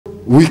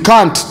we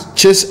can't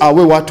chase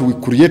away what we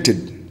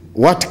created,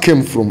 what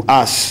came from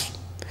us.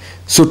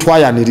 So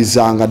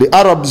twayanilizanga. The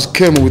Arabs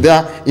came with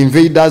their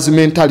invaders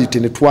mentality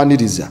and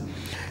twaniliza.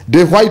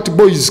 The white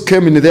boys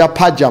came in their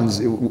pajamas.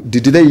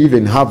 Did they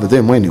even have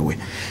them anyway?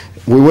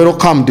 We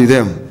welcomed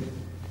them.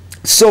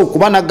 So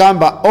Kubana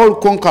Gamba, all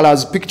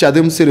conquerors picture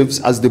themselves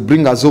as the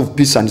bringers of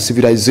peace and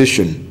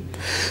civilization.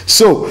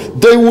 So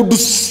they would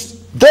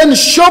then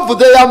shove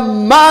their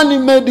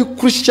man-made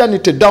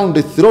Christianity down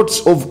the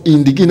throats of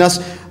indigenous.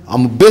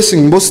 I'm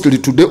basing mostly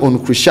today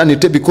on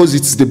Christianity because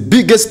it's the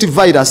biggest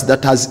virus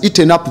that has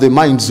eaten up the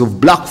minds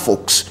of black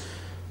folks.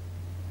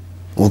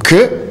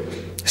 Okay?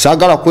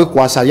 Sagala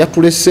kwekwasa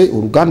yatulese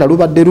Uruganda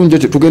lubadde lunje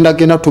tugenda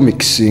gena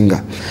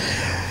tumixinga.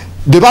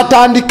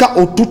 Debatandika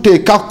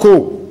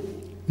otuteekako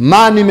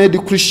man-made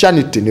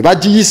Christianity ne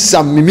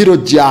bagiyisa mimiro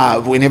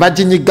gyabwe ne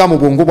baginyiga mu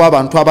bwongo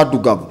bw'abantu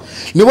abaddugavu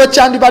ne bwe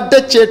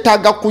kyandibadde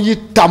kyetaaga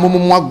kuyita mu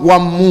mumwa gwa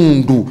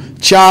mundu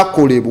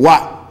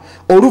kyakolebwa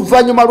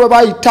oluvannyuma lwe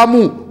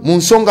bayitamu mu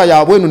nsonga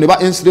yaabwe eno ne ba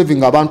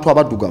enslaving abantu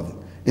abaddugavu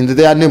in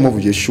the name of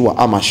Yeshua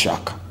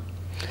Amashaka.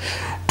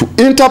 To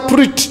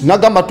interpret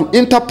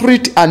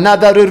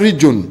another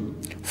religion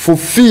for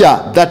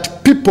fear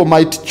that people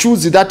might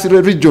choose that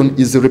religion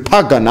is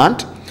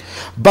repugnant,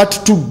 but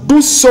to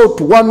do so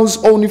to one's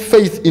own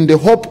faith in the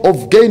hope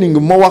of gaining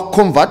more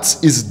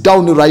converts is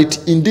downright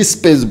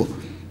indispensable.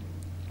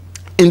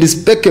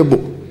 Indispensable.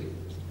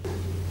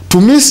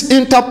 To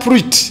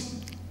misinterpret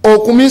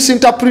or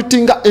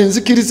misinterpreting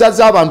enzikiriza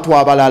z'abantu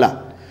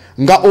abalala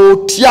nga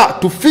otya,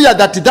 to fear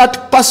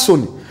that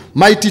person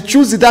might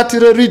choose that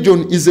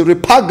religion is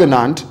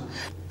repugnant.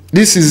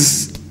 This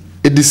is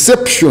a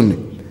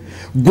deception.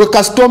 Gwe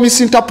kasito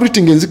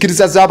misinterpreting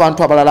enzikiriza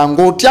z'abantu abalala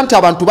ng'otya nti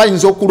abantu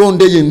bayinza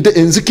okulonda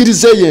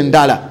enzikiriza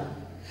ey'endala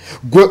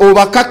gwe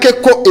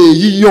obakakeko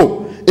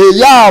eyiyo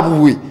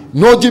eyaabwe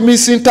nogi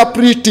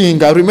misinterpreting.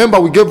 Remember,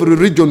 we gave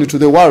religion to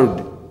the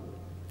world,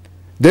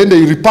 then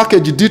they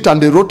repackaged it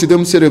and they wrote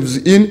themselves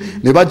in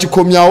ne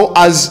bagikomyawo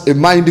as a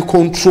mind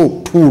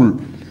control tool.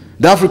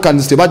 The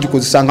Africans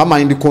tebagikozesanga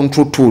mind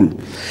control tool.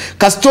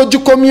 Kasito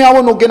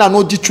gikomyawo nogenda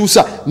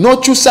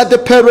nokyusa the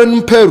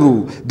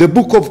Peru, the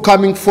book of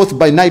coming forth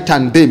by night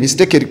and day,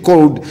 mistakenly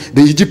called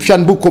the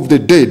Egyptian book of the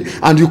dead,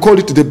 and you call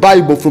it the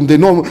Bible from the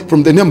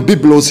name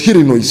Biblos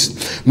Illinois.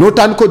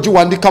 Notandiko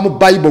giwandika mu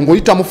Bible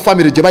ngoyita mu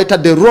family gye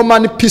bayita the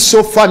Roman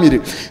Piso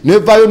family.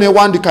 Nevayo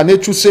newandika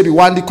nekyusa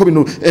ebiwandiko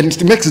bino, and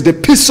it makes the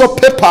Piso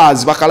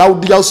papers,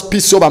 Bacalaudius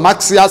Piso,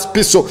 Maxius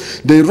Piso.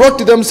 They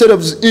wrote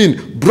themselves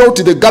in, brought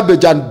the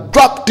garbage and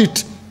dropped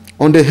it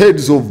on the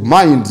heads of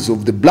minds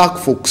of the black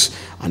folks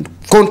and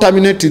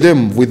contaminated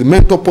them with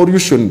mental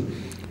pollution,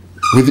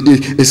 with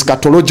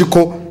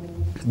eschatological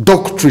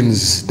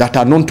doctrines that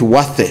are not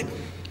worthy.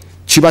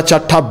 Chiba cha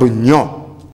tabu nyo.